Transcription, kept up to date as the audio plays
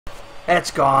That's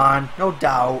gone, no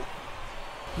doubt.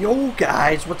 Yo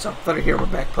guys, what's up? Thunder here. We're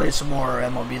back playing some more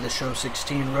MLB The Show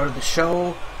 16 Road to the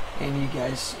Show. And you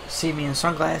guys see me in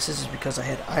sunglasses is because I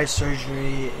had eye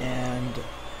surgery and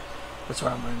that's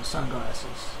why I'm wearing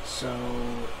sunglasses. So,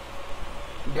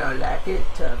 you don't like it?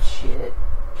 Tough shit.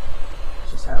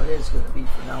 It's just how it is going to be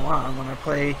from now on when I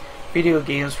play video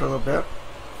games for a little bit.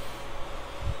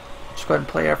 Let's go ahead and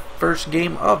play our first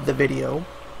game of the video.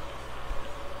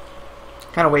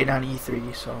 Kind of waiting on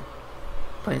E3, so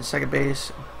playing second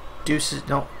base. Deuces,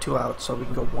 no, 2 outs, so we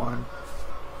can go 1.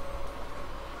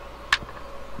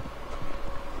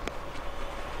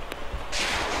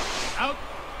 Out.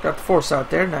 Got the force out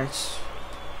there, nice.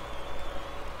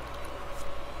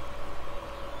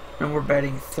 And we're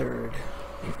batting third.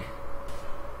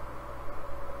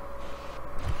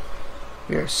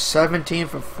 We are 17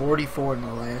 for 44 in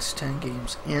the last 10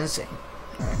 games. Insane.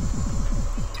 Alright.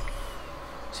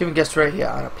 See if we can get right here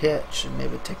on a pitch and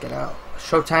maybe take it out.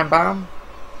 Showtime bomb.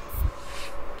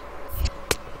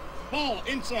 Ball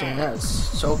inside. Dang, that's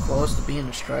so close to being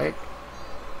a strike.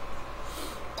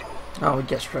 Oh, we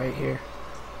guessed right here.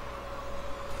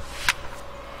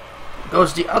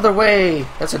 Goes the other way.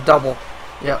 That's a double.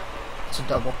 Yep, it's a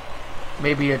double.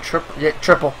 Maybe a triple. Yeah,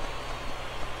 triple.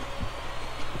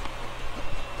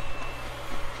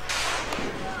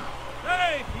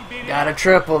 Hey, he beat Got a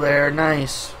triple there.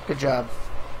 Nice. Good job.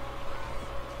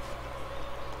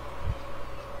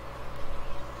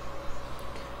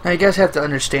 Now you guys have to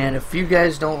understand, if you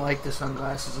guys don't like the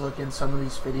sunglasses look in some of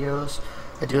these videos,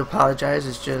 I do apologize.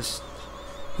 It's just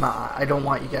I don't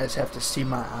want you guys to have to see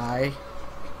my eye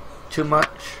too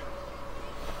much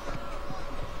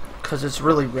because it's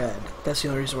really red. That's the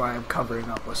only reason why I'm covering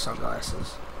up with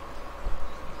sunglasses.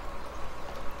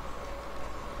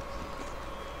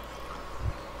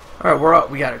 Alright, we're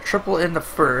up. We got a triple in the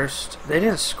first. They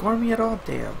didn't score me at all?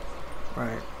 Damn.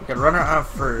 Alright, we got a runner on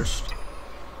first.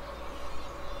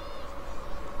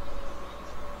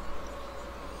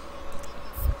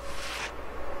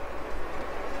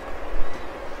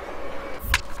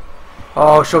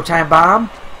 Oh, Showtime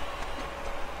bomb.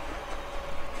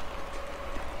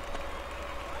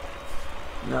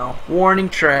 No. Warning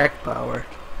track power.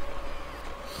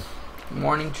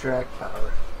 Warning track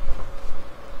power.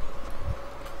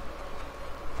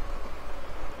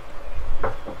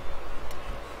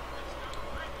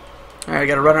 Alright, I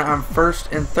got a runner on first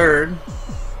and third.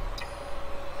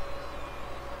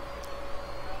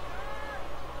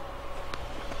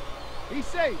 He's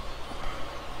safe.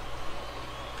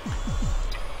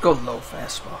 Go low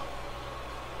fastball.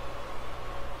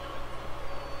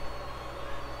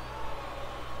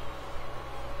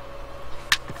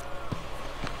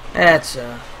 That's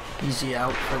a easy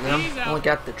out for them. Only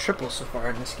got the triple so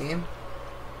far in this game.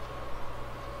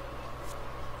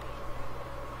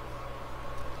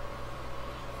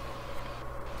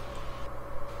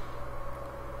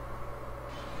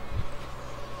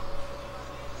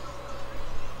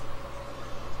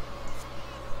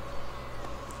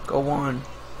 Go 1.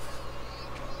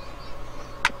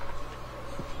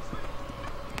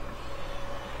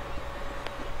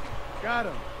 Got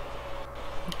him.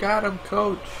 Got him,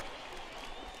 coach.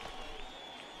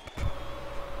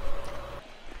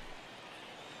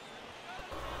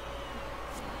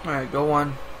 Alright, go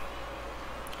 1.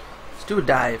 Let's do a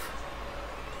dive.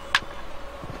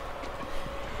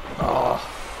 Oh.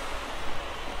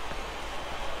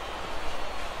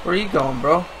 Where are you going,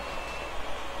 bro?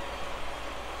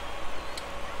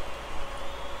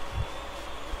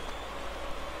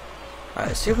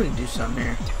 Alright, see if we can do something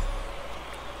here.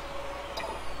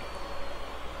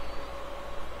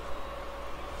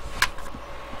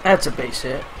 That's a base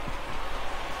hit.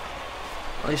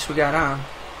 At least we got on.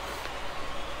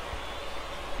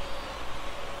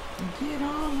 Get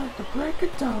on like the break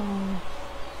of dawn.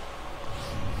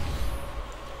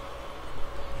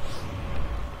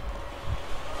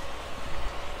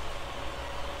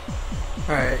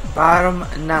 Alright, bottom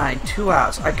 9, 2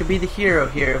 outs. I could be the hero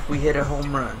here if we hit a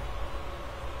home run.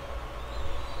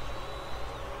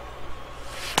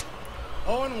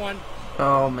 0-1.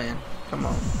 Oh man, come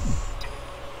on.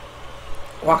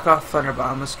 Walk off Thunder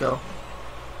Bomb, let's go.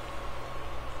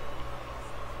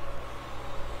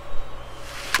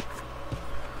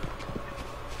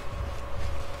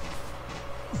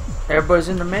 Everybody's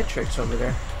in the Matrix over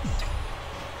there.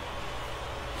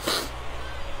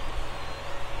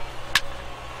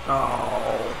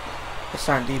 Oh, that's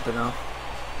not deep enough.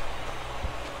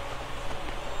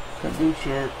 Couldn't do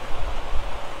shit.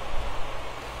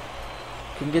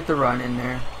 Can get the run in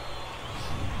there.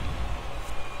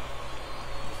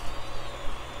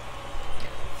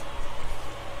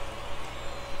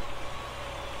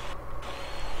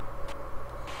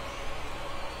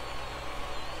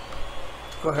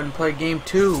 Go ahead and play game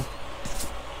 2.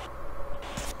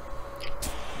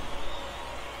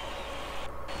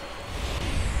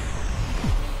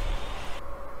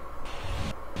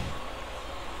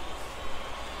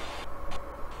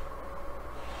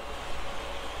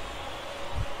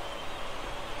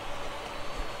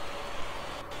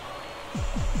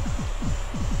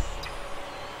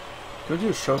 Can we do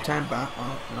a Showtime bomb?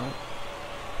 Oh, no.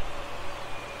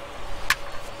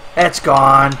 That's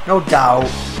gone. No doubt.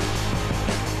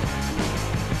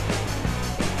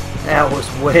 That was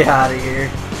way out of here.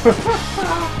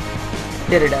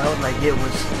 Hit it out like it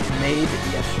was made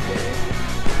yesterday.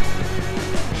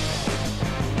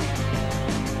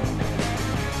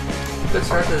 Good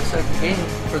start to the second game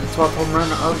for the 12th home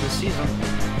run of the season.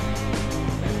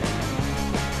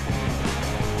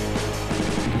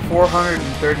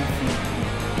 430 feet.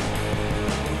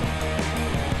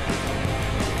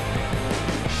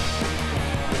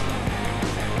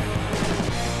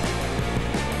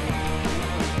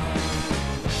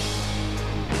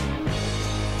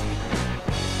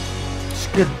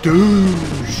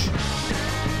 Skadoosh!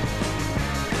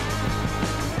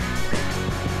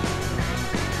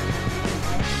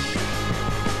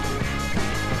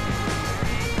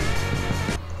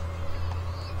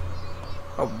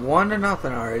 A 1-0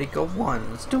 already. Go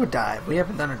 1. Let's do a dive. We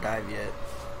haven't done a dive yet.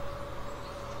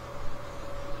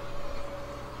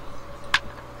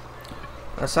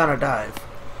 That's not a dive.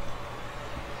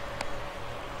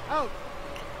 Out.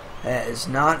 That is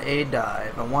not a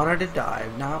dive. I wanted a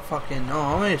dive, not fucking. No,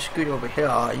 I'm gonna scoot over here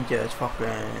and just fucking.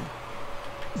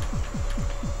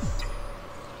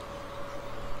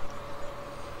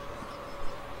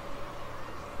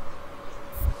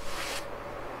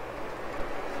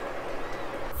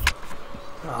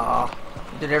 Oh,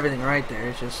 did everything right there.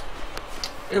 It's just.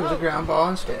 It was a ground ball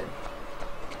instead.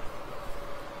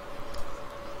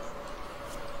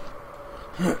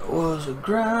 It was a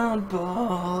ground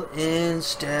ball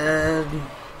instead.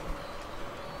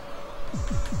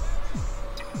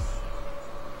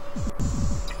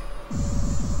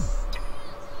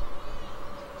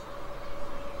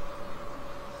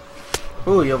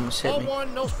 Ooh, you almost hit me. Ball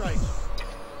 1, no strikes.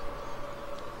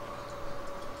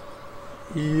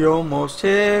 You almost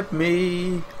hit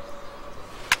me.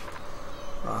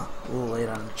 Oh, a little late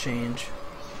on the change.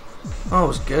 Oh, it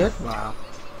was good? Wow.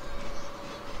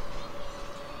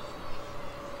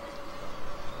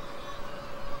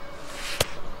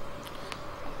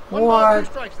 One ball, 2 What?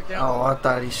 strikes, the count. Oh, I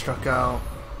thought he struck out.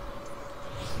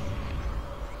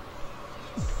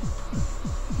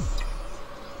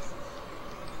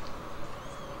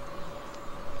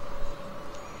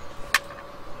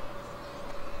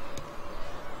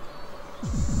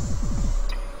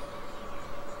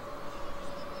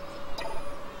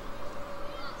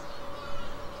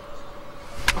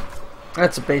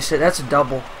 That's a base hit. That's a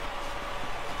double.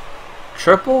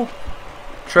 Triple?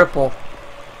 Triple.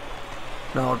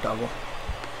 No, double.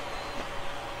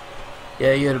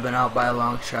 Yeah, you'd have been out by a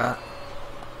long shot.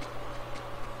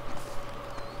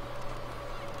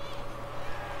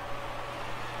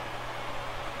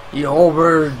 Yo,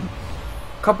 bird.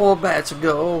 Couple of bats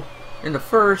ago in the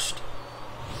first.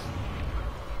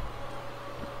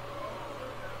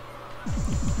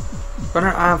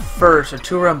 Runner on first. A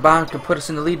 2-run bomb can put us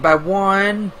in the lead by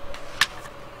 1.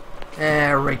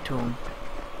 Right to him.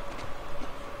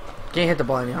 Can't hit the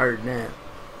ball any harder than that.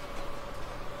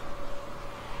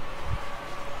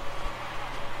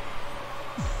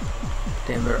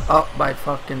 Damn, they're up by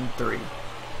fucking 3.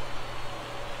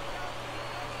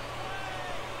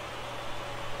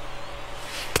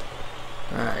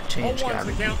 Alright, change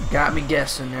got me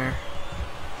guessing there.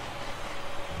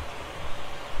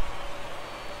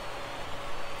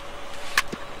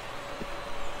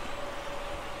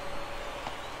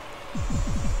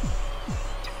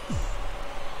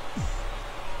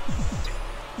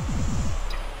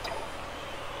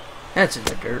 That's in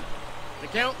the dirt. The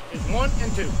count is 1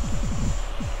 and 2.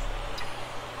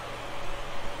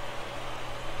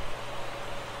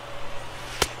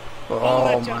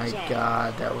 Oh my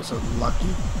god, that was a lucky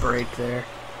break there.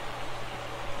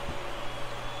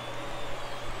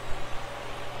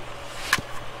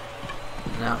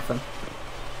 Nothing.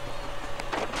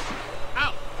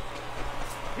 Out.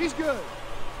 He's good.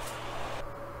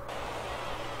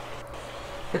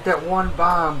 Hit that one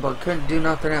bomb, but couldn't do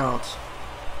nothing else.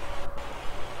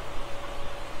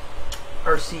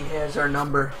 RC has our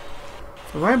number.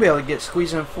 We might be able to get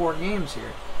squeezed in 4 games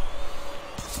here.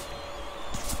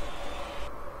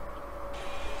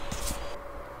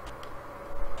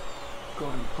 Go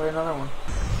ahead and play another one.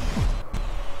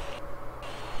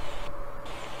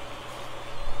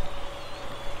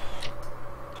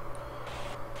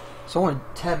 It's only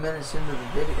 10 minutes into the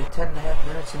video, 10 and a half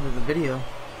minutes into the video.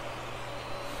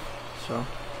 So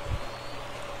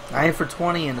 9 for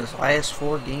 20 in his last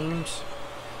 4 games.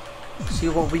 See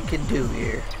what we can do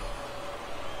here.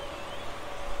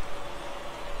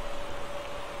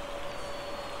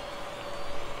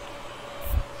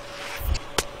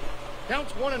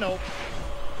 Counts 1-0.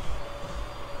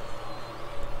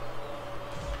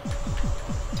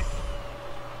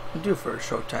 Due for a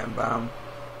Showtime bomb.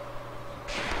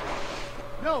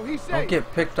 No, he's safe. Don't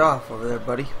get picked off over there,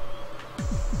 buddy.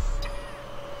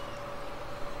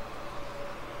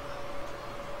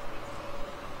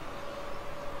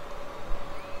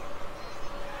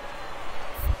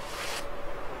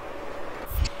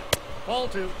 Ball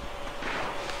 2.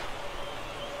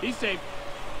 He's safe.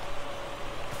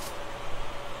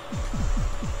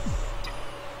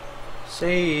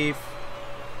 Safe.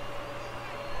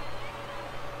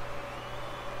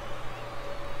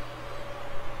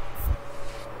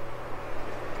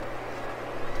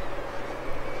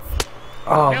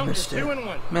 Oh, Count missed is it.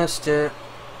 2-1. Missed it.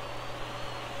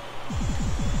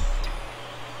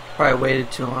 Probably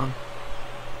waited too long.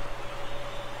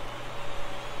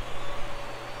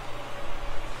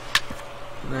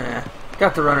 Nah.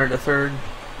 Got the runner to third.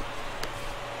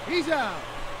 He's out.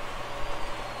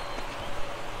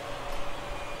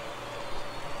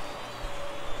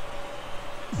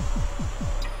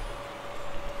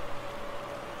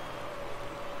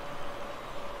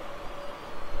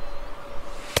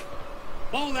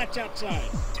 Ball that's outside.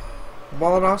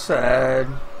 Ball outside.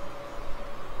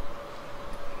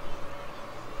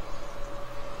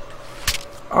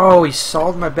 Oh, he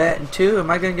sawed my bat in two.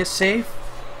 Am I gonna get safe?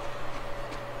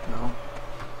 No.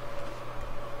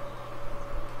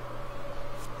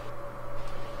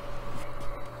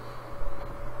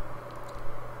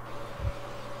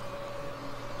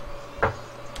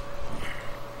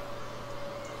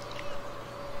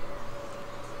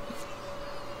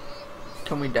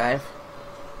 Can we dive?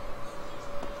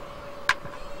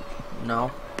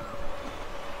 No.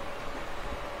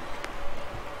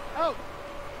 Out.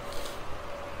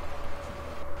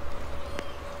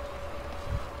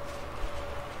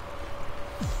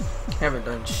 Haven't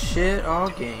done shit all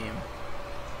game.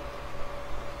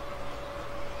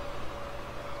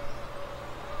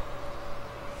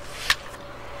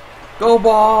 Go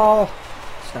ball!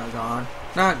 It's not gone.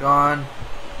 Not gone.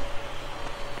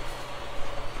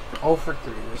 0 for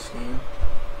 3 this game.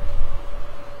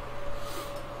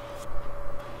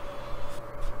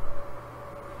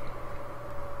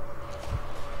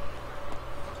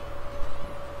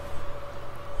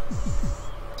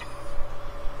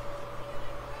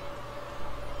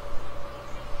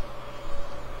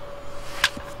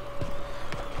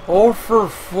 Oh for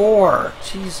 4.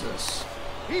 Jesus.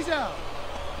 He's out.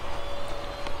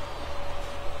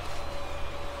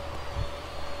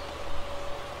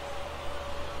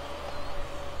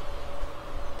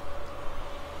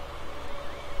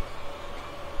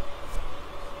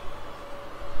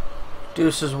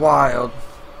 Deuce is wild.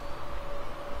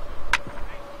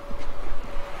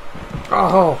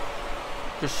 Oh,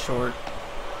 just short.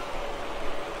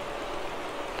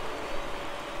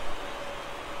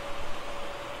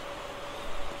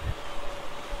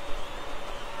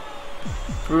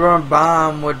 Three-run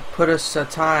bomb would put us a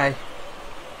tie.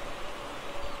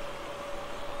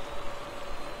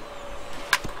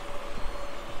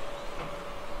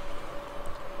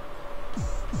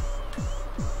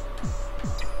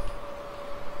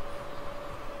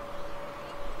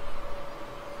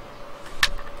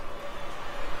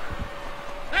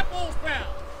 That ball's foul.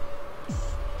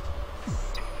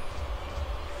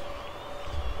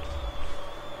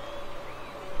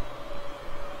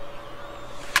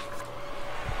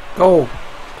 Go.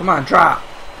 Come on, drop.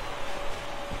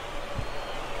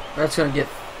 That's going to get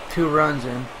 2 runs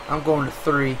in. I'm going to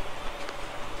 3.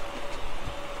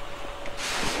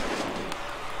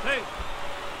 Hey.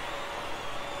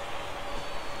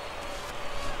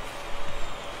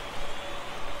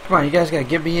 Come on, you guys got to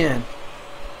get me in.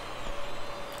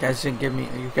 You guys didn't get me.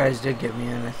 You guys did get me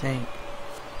in, I think.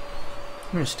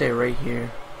 I'm going to stay right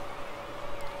here.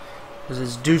 Because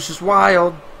this Deuce is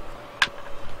wild.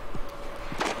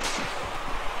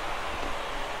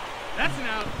 That's an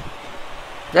out.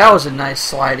 That was a nice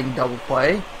sliding double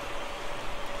play.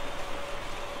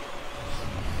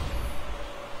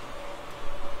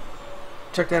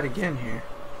 Check that again here.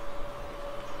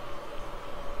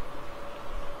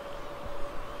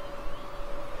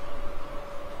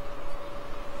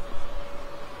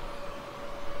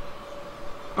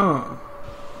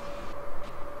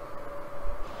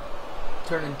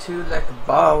 Turning 2 like a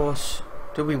boss.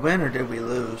 Did we win or did we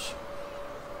lose?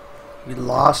 We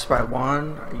lost by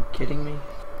 1. Are you kidding me?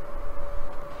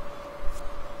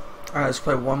 Alright, let's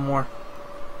play one more.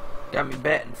 Got me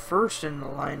batting first in the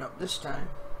lineup this time.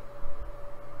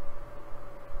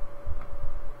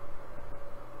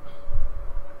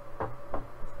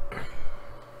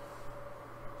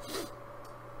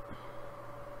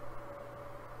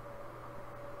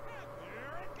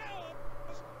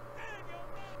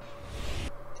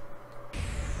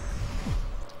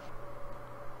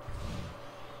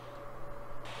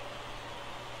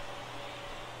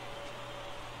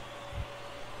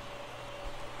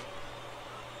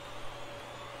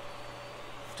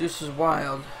 This is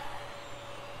wild.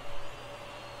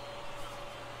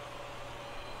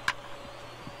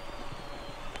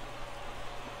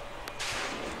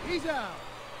 He's out.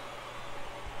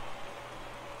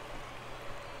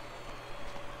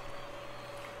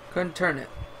 Couldn't turn it.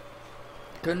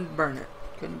 Couldn't burn it.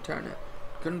 Couldn't turn it.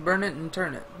 Couldn't burn it and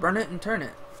turn it. Burn it and turn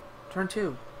it. Turn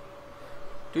 2.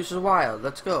 Deuce is wild.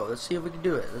 Let's go. Let's see if we can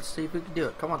do it. Let's see if we can do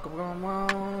it. Come on, come on, come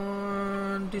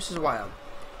on. Deuce is wild.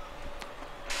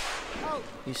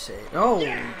 You say, oh,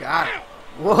 got it.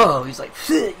 Whoa, he's like,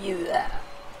 you that.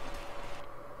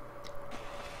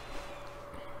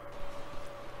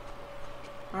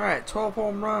 Alright, 12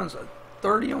 home runs,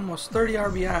 30, almost 30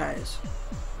 RBIs.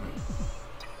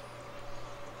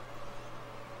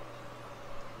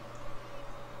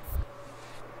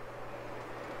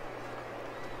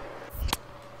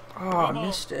 Oh, I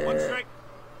missed it. 1 strike.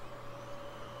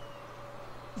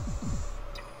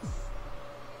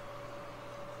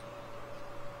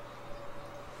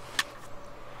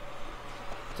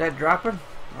 Is that dropping?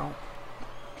 No.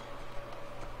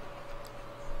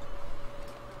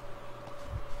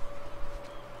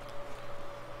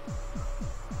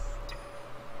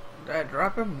 Did that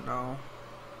drop him? No.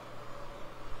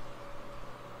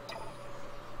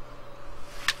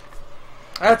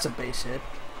 That's a base hit.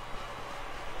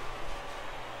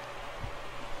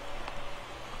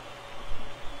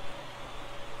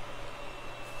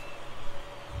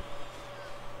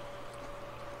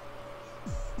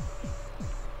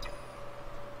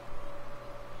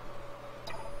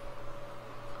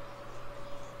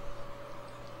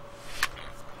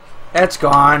 That's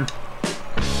gone.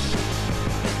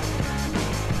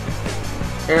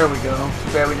 There we go.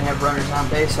 Too bad we didn't have runners on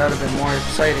base. That would have been more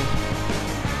exciting.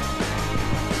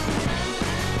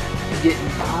 Getting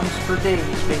bombs for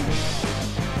days, baby.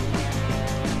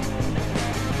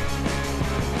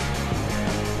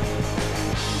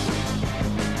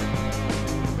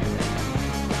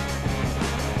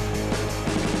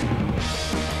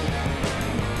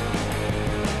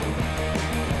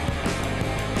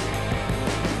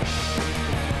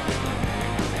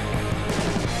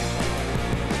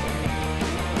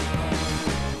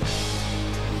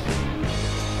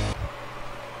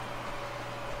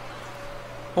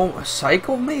 Oh, a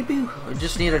cycle maybe? We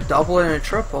just need a double and a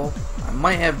triple. I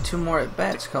might have 2 more at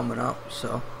bats coming up,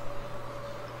 so.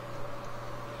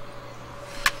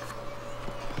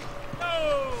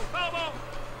 Oh, foul ball.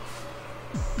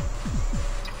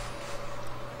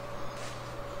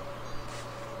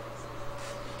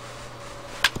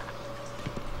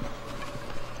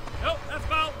 Nope, that's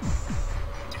foul.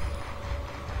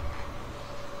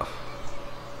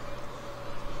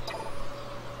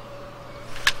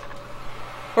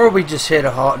 Or we just hit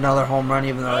another home run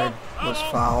even though it was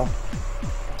foul.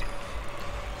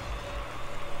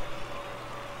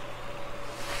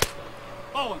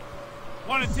 Bowling.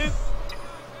 1 and 2.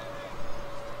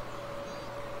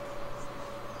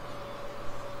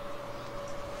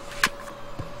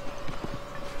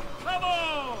 Come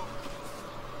on.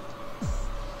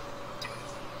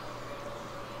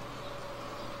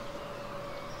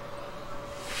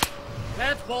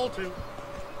 That's ball 2.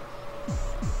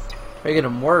 Making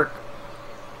him work.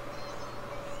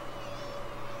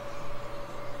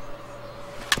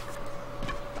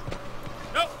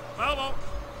 Nope, foul ball.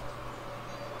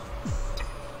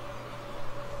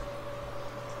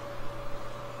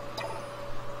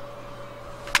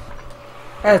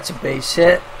 That's a base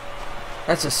hit.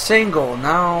 That's a single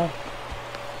now.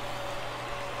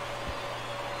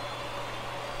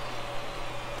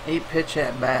 8 pitch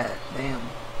at bat. Damn.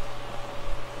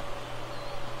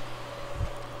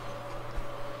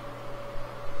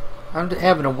 I'm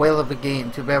having a whale of a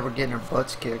game. Too bad we're getting our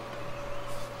butts kicked.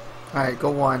 Alright,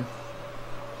 go 1.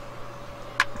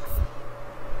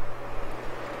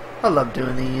 I love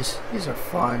doing these. These are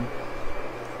fun.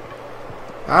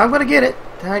 I'm gonna get it.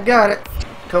 I got it.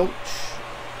 Coach.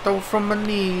 Throw from my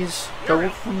knees. Throw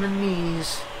from the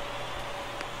knees.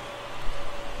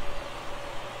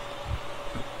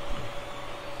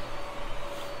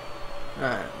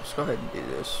 Alright, let's go ahead and do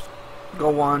this. Go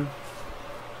one.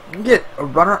 You can get a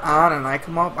runner on and I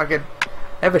come up. I could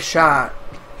have a shot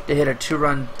to hit a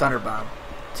 2-run Thunder Bomb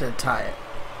to tie it.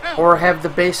 Or have the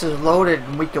bases loaded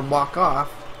and we can walk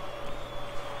off.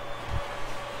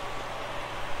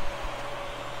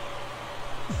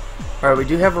 Alright, we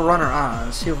do have a runner on.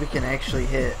 Let's see if we can actually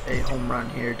hit a home run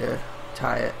here to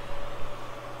tie it.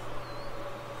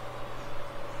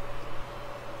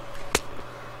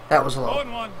 That was low.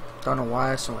 Don't know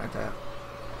why I swung at that.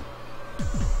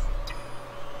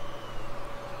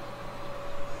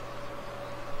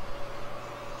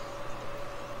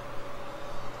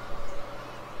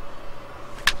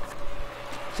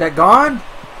 Is that gone?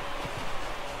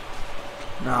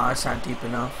 No, that's not deep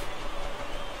enough.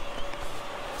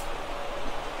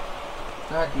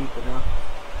 Not deep enough.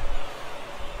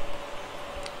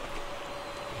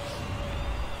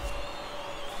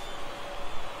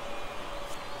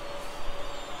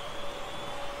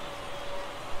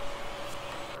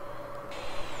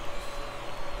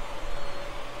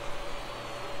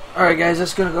 Alright guys,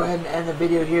 that's going to go ahead and end the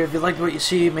video here. If you liked what you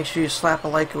see, make sure you slap a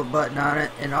like button on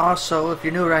it. And also, if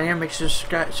you're new around here, make sure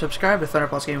to subscribe to Thunder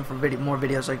Pulse Gaming for more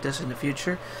videos like this in the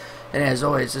future. And as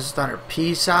always, this is Thunder.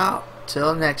 Peace out.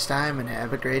 Till next time, and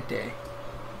have a great day.